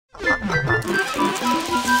Dodo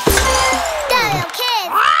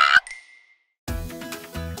Kids!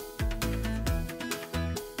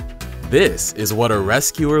 This is what a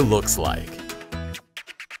rescuer looks like.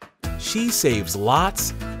 She saves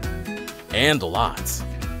lots and lots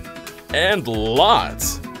and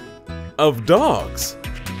lots of dogs.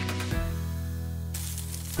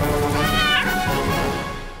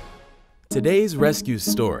 Today's rescue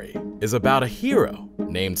story is about a hero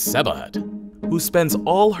named Sebahut, who spends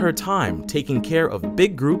all her time taking care of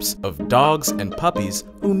big groups of dogs and puppies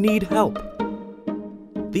who need help.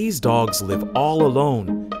 These dogs live all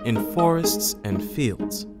alone in forests and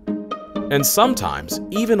fields, and sometimes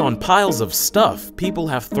even on piles of stuff people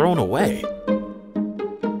have thrown away.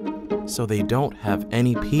 So they don't have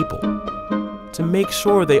any people to make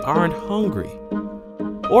sure they aren't hungry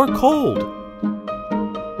or cold.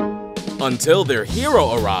 Until their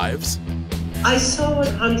hero arrives. I saw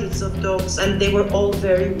hundreds of dogs and they were all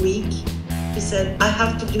very weak. He said, I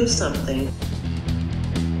have to do something.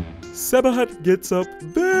 Sebahut gets up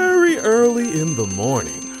very early in the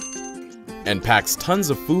morning and packs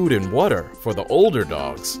tons of food and water for the older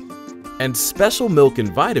dogs and special milk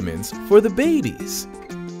and vitamins for the babies.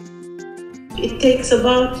 It takes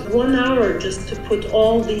about 1 hour just to put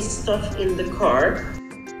all this stuff in the car.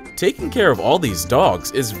 Taking care of all these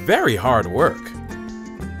dogs is very hard work.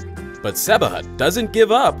 But Sebahut doesn't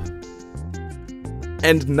give up.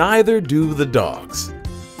 And neither do the dogs.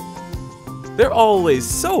 They're always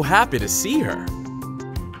so happy to see her.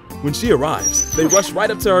 When she arrives, they rush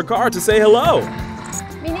right up to her car to say hello.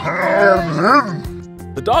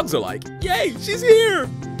 The dogs are like, "Yay, she's here!"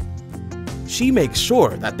 She makes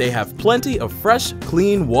sure that they have plenty of fresh,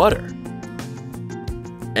 clean water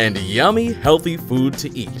and yummy, healthy food to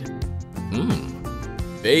eat.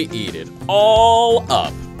 They eat it all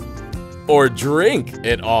up, or drink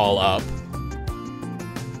it all up.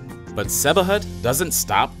 But Sebahut doesn't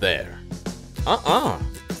stop there.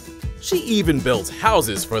 She even builds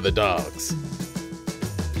houses for the dogs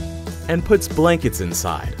and puts blankets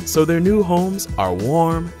inside so their new homes are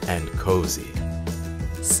warm and cozy.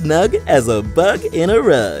 Snug as a bug in a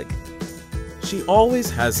rug. She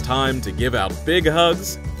always has time to give out big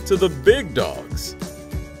hugs to the big dogs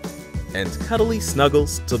and cuddly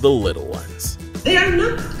snuggles to the little ones. They are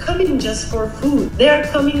not coming just for food. They are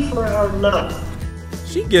coming for our love.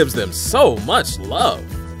 She gives them so much love.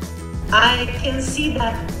 I can see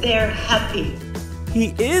that they're happy.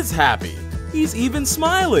 He is happy. He's even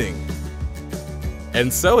smiling.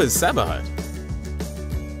 And so is Sebahut.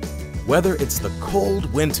 Whether it's the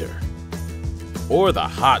cold winter or the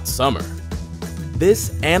hot summer,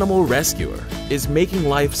 this animal rescuer is making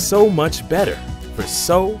life so much better for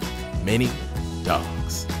so many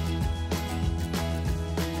dogs.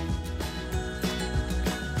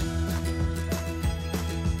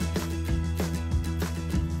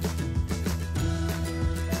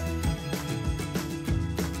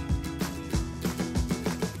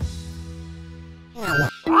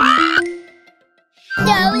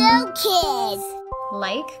 Dodo Kids!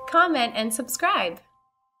 Like, comment, and subscribe.